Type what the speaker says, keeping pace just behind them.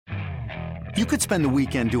You could spend the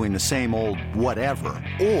weekend doing the same old whatever,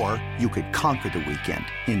 or you could conquer the weekend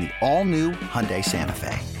in the all-new Hyundai Santa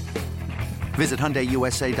Fe. Visit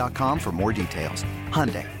HyundaiUSA.com for more details.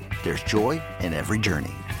 Hyundai, there's joy in every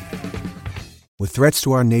journey. With threats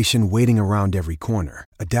to our nation waiting around every corner,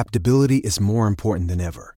 adaptability is more important than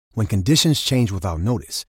ever. When conditions change without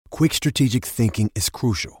notice, quick strategic thinking is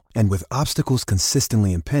crucial. And with obstacles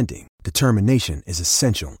consistently impending, determination is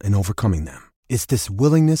essential in overcoming them. It's this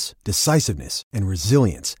willingness, decisiveness, and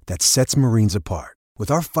resilience that sets Marines apart. With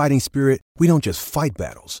our fighting spirit, we don't just fight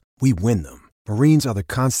battles, we win them. Marines are the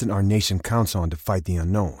constant our nation counts on to fight the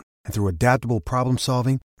unknown. And through adaptable problem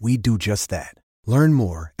solving, we do just that. Learn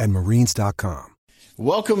more at marines.com.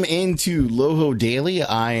 Welcome into Loho Daily.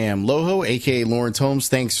 I am Loho, aka Lawrence Holmes.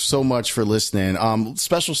 Thanks so much for listening.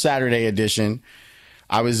 Special Saturday edition.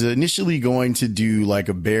 I was initially going to do like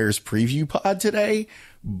a Bears preview pod today,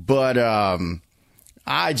 but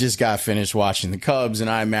I just got finished watching the Cubs, and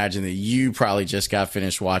I imagine that you probably just got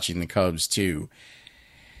finished watching the Cubs too.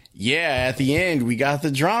 Yeah, at the end, we got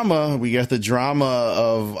the drama. We got the drama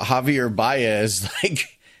of Javier Baez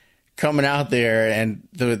like coming out there, and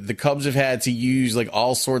the Cubs have had to use like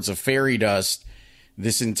all sorts of fairy dust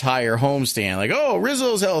this entire homestand. Like, oh,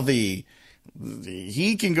 Rizzo's healthy.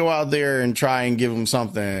 He can go out there and try and give him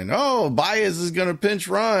something. Oh, Baez is going to pinch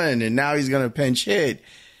run, and now he's going to pinch hit.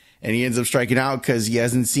 And he ends up striking out because he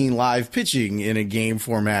hasn't seen live pitching in a game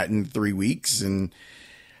format in 3 weeks.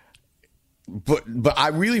 But I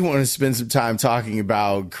really want to spend some time talking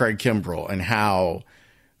about Craig Kimbrel and how,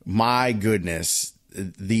 my goodness,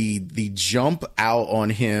 the jump out on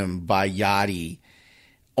him by Yadi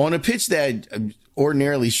on a pitch that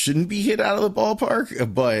ordinarily shouldn't be hit out of the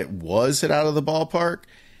ballpark, but was hit out of the ballpark.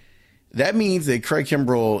 That means that Craig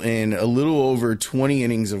Kimbrel, in a little over 20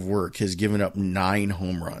 innings of work, has given up 9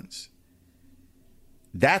 home runs.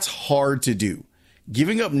 That's hard to do.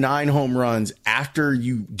 Giving up 9 home runs after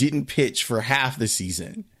you didn't pitch for half the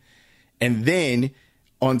season. And then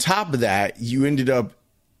on top of that, you ended up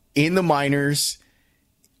in the minors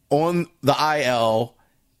on the IL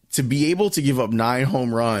to be able to give up 9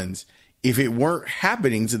 home runs. If it weren't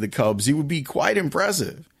happening to the Cubs, it would be quite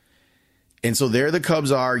impressive. And so there the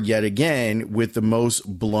Cubs are yet again with the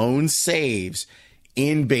most blown saves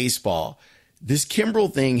in baseball. This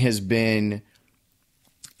Kimbrel thing has been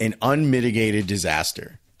an unmitigated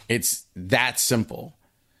disaster. It's that simple.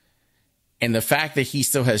 And the fact that he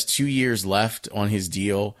still has 2 years left on his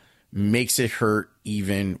deal makes it hurt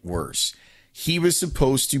even worse. He was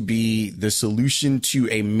supposed to be the solution to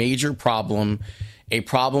a major problem, a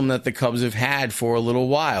problem that the Cubs have had for a little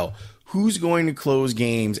while. Who's going to close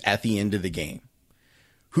games at the end of the game?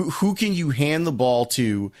 Who can you hand the ball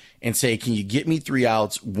to and say, can you get me 3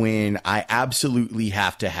 outs when I absolutely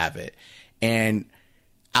have to have it? And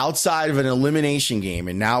outside of an elimination game,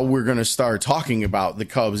 and now we're going to start talking about the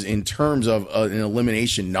Cubs in terms of an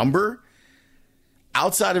elimination number.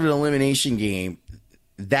 Outside of an elimination game,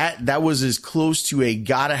 that was as close to a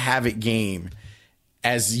gotta have it game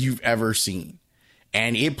as you've ever seen.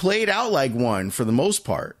 And it played out like one for the most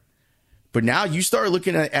part. But now you start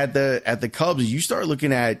looking at the Cubs, you start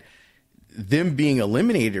looking at them being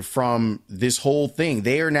eliminated from this whole thing.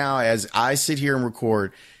 They are now, as I sit here and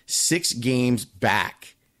record, 6 games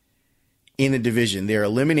back in the division. Their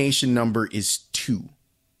elimination number is 2.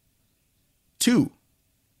 2.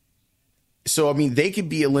 So, I mean, they could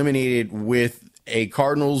be eliminated with a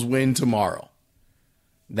Cardinals win tomorrow.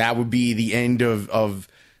 That would be the end of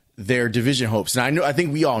their division hopes. And I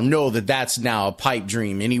think we all know that that's now a pipe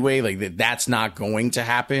dream anyway, like that's not going to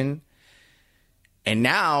happen. And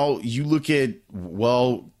now you look at,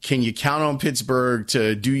 well, can you count on Pittsburgh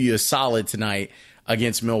to do you a solid tonight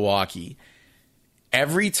against Milwaukee?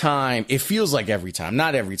 Every time, it feels like every time,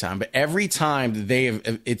 not every time, but every time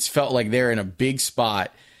it's felt like they're in a big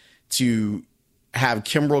spot to have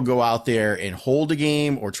Kimbrel go out there and hold a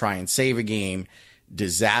game or try and save a game,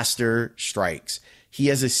 disaster strikes. He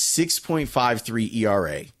has a 6.53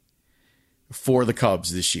 ERA for the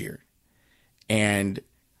Cubs this year. And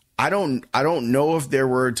I don't know if there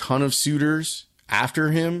were a ton of suitors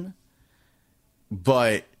after him,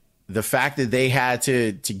 but the fact that they had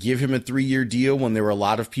to give him a 3-year deal when there were a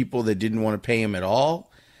lot of people that didn't want to pay him at all,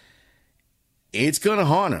 it's going to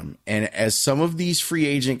haunt him. And as some of these free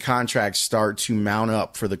agent contracts start to mount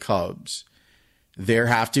up for the Cubs, there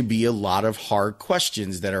have to be a lot of hard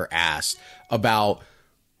questions that are asked about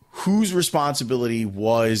whose responsibility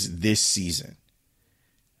was this season.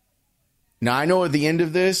 Now, I know at the end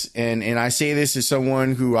of this, and I say this as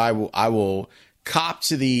someone who I will cop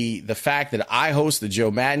to the fact that I host the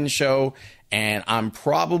Joe Madden show, and I'm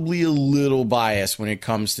probably a little biased when it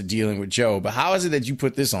comes to dealing with Joe. But how is it that you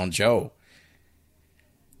put this on Joe?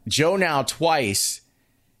 Joe now twice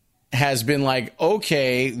has been like,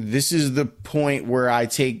 okay, this is the point where I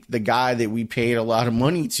take the guy that we paid a lot of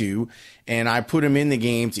money to and I put him in the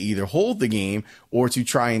game to either hold the game or to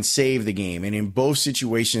try and save the game. And in both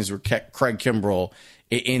situations where Craig Kimbrell,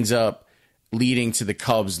 it ends up leading to the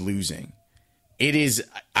Cubs losing. It is,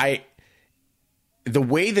 the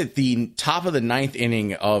way that the top of the ninth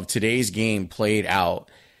inning of today's game played out,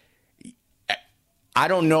 I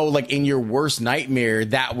don't know, like in your worst nightmare,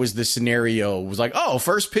 that was the scenario. It was like, oh,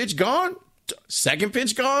 first pitch gone, second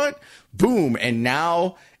pitch gone, boom. And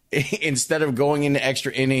now instead of going into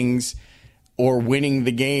extra innings or winning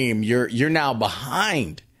the game, you're now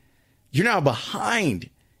behind. You're now behind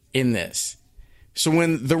in this. So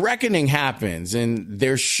when the reckoning happens, and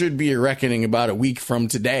there should be a reckoning about a week from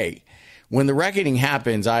today, when the reckoning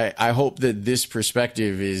happens, I hope that this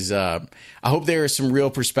perspective is, I hope there is some real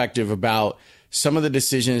perspective about some of the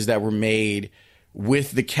decisions that were made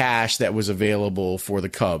with the cash that was available for the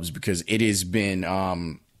Cubs, because it has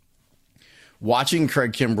been watching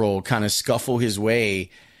Craig Kimbrell kind of scuffle his way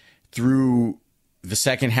through the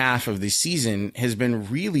second half of the season has been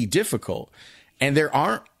really difficult. And there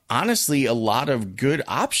aren't honestly a lot of good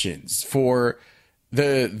options for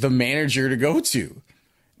the manager to go to.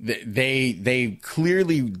 They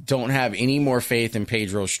clearly don't have any more faith in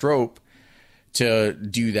Pedro Strop to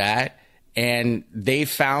do that. And they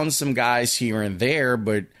found some guys here and there,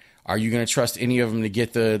 but are you going to trust any of them to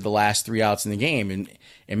get the last 3 outs in the game?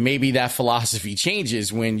 And maybe that philosophy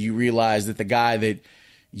changes when you realize that the guy that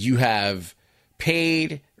you have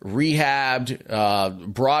paid,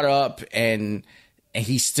 rehabbed, brought up, and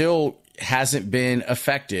he still hasn't been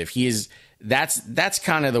effective. That's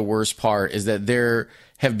kind of the worst part, is that there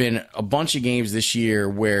have been a bunch of games this year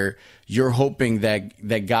where you're hoping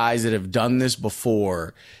that guys that have done this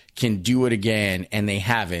before can do it again, and they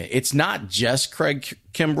haven't. It's not just Craig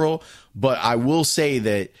Kimbrell, but I will say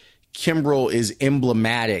that Kimbrell is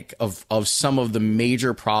emblematic of some of the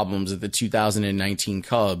major problems that the 2019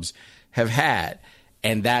 Cubs have had.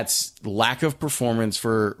 And that's lack of performance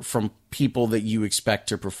from people that you expect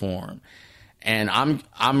to perform. And I'm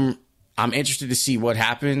interested to see what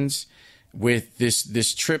happens with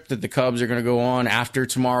this trip that the Cubs are going to go on after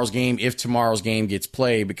tomorrow's game, if tomorrow's game gets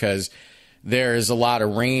played, because there's a lot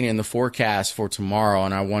of rain in the forecast for tomorrow,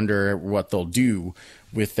 and I wonder what they'll do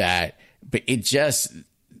with that. But it just,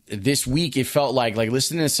 this week, it felt like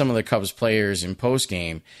listening to some of the Cubs players in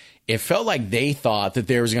postgame, it felt like they thought that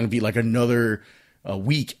there was going to be like another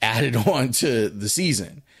week added on to the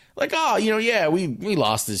season. Like, oh, yeah, we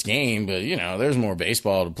lost this game, but, there's more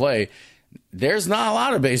baseball to play. There's not a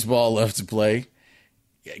lot of baseball left to play.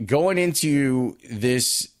 Going into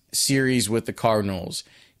this series with the Cardinals,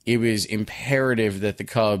 it was imperative that the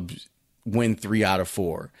Cubs win 3 out of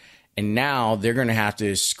 4. And now they're going to have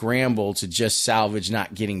to scramble to just salvage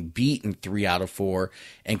not getting beaten 3 out of 4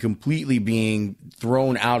 and completely being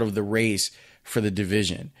thrown out of the race for the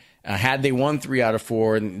division. Had they won 3 out of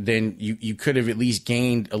 4, then you could have at least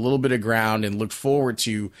gained a little bit of ground and looked forward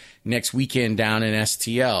to next weekend down in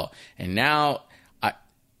STL. And now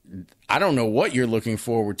I don't know what you're looking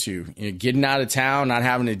forward to. Getting out of town, not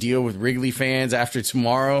having to deal with Wrigley fans after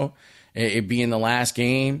tomorrow, it being the last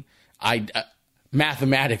game.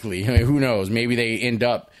 Mathematically, who knows? Maybe they end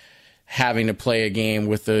up having to play a game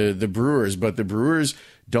with the Brewers, but the Brewers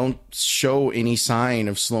don't show any sign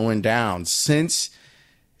of slowing down. Since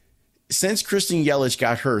Christian Yelich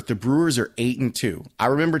got hurt, the Brewers are 8-2. I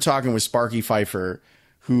remember talking with Sparky Pfeiffer,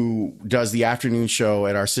 who does the afternoon show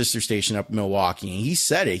at our sister station up in Milwaukee. And he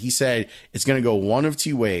said it. He said it's going to go one of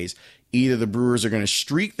two ways. Either the Brewers are going to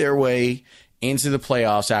streak their way into the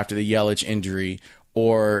playoffs after the Yelich injury,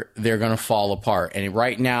 or they're going to fall apart. And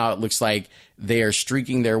right now it looks like they are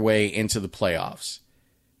streaking their way into the playoffs.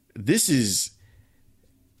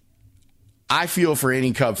 I feel for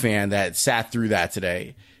any Cub fan that sat through that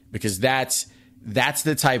today, because that's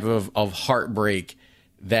the type of heartbreak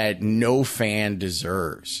that no fan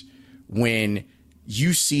deserves. When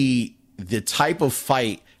you see the type of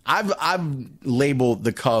fight, I've labeled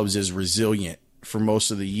the Cubs as resilient for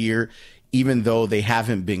most of the year, even though they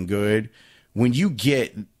haven't been good. When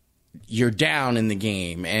you're down in the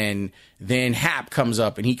game, and then Happ comes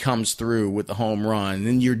up and he comes through with the home run, and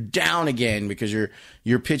then you're down again because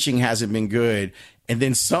your pitching hasn't been good. And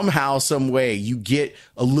then somehow, some way, you get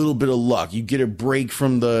a little bit of luck. You get a break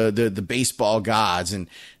from the baseball gods, and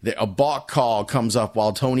a balk call comes up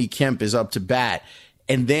while Tony Kemp is up to bat.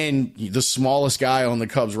 And then the smallest guy on the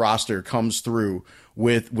Cubs roster comes through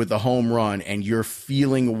with a home run, and you're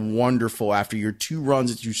feeling wonderful after your 2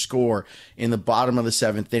 runs that you score in the bottom of the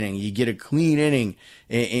 7th inning. You get a clean inning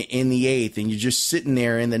in the 8th, and you're just sitting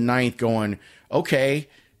there in the 9th going, okay,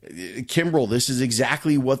 Kimbrel, this is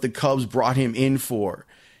exactly what the Cubs brought him in for.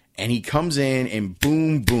 And he comes in and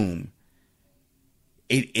boom, boom.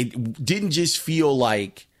 It didn't just feel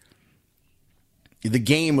like the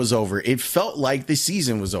game was over. It felt like the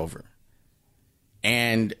season was over.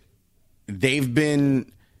 And they've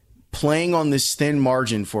been playing on this thin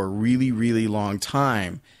margin for a really, really long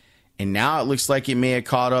time. And now it looks like it may have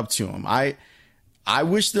caught up to them. I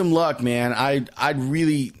wish them luck, man. I'd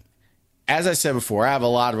really, as I said before, I have a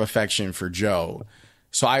lot of affection for Joe.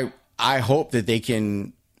 So I hope that they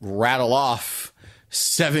can rattle off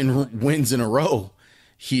 7 wins in a row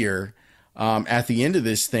here at the end of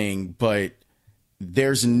this thing. But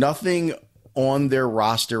there's nothing on their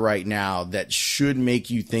roster right now that should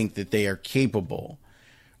make you think that they are capable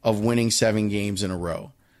of winning 7 games in a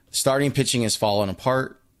row. Starting pitching has fallen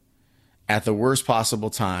apart at the worst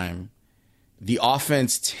possible time. The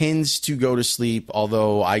offense tends to go to sleep,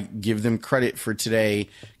 although I give them credit for today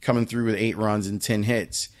coming through with 8 runs and 10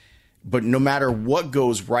 hits. But no matter what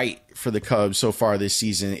goes right for the Cubs so far this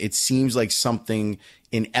season, it seems like something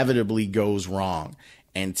inevitably goes wrong.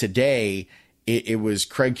 And today, it was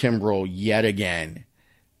Craig Kimbrel yet again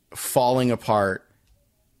falling apart,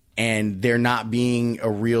 and there not being a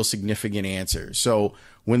real significant answer. So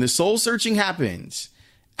when the soul searching happens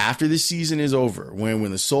after the season is over,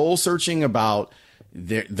 when the soul searching about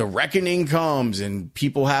the reckoning comes and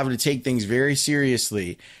people having to take things very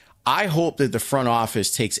seriously, I hope that the front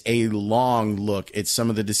office takes a long look at some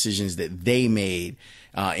of the decisions that they made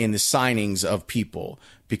in the signings of people,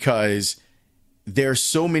 because there's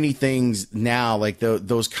so many things now, like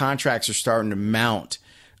those contracts are starting to mount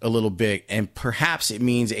a little bit, and perhaps it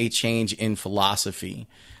means a change in philosophy,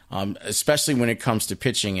 especially when it comes to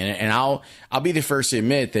pitching. And I'll be the first to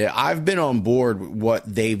admit that I've been on board with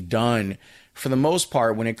what they've done for the most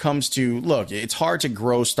part when it comes to, look, it's hard to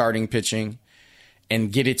grow starting pitching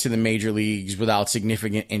and get it to the major leagues without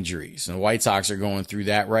significant injuries. And the White Sox are going through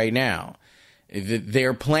that right now.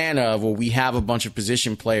 Their plan of, well, we have a bunch of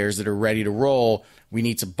position players that are ready to roll, we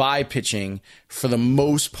need to buy pitching, for the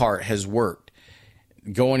most part has worked.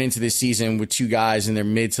 Going into this season with 2 guys in their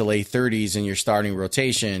mid to late 30s in your starting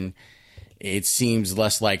rotation, it seems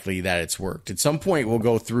less likely that it's worked. At some point, we'll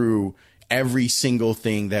go through every single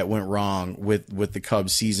thing that went wrong with the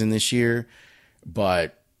Cubs season this year.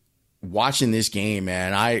 But watching this game,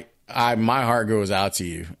 man, my heart goes out to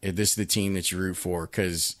you if this is the team that you root for,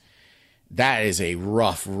 because that is a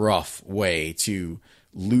rough way to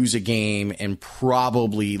lose a game and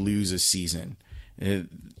probably lose a season.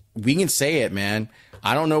 We can say it, man.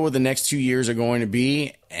 I don't know what the next 2 years are going to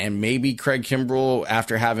be, and maybe Craig Kimbrel,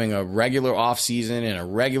 after having a regular offseason and a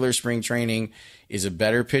regular spring training, is a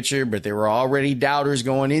better pitcher, but there were already doubters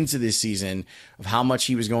going into this season of how much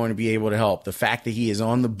he was going to be able to help. The fact that he is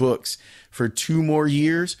on the books for 2 more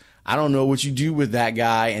years, I don't know what you do with that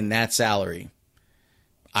guy and that salary.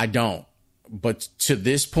 I don't. But to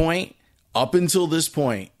this point, up until this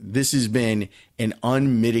point, this has been an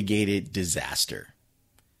unmitigated disaster.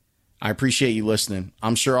 I appreciate you listening.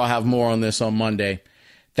 I'm sure I'll have more on this on Monday.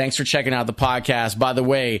 Thanks for checking out the podcast. By the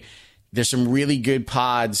way, there's some really good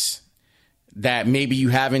pods that maybe you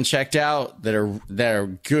haven't checked out that are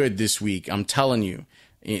good this week. I'm telling you.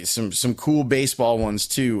 Some cool baseball ones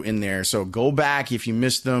too in there. So go back if you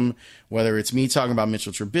missed them, whether it's me talking about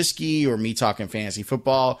Mitchell Trubisky or me talking fantasy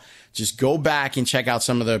football. Just go back and check out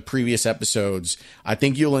some of the previous episodes. I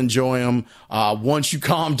think you'll enjoy them once you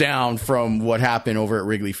calm down from what happened over at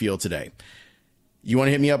Wrigley Field today. You want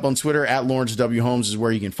to hit me up on Twitter at Lawrence W. Holmes is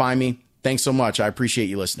where you can find me. Thanks so much. I appreciate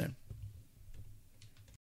you listening.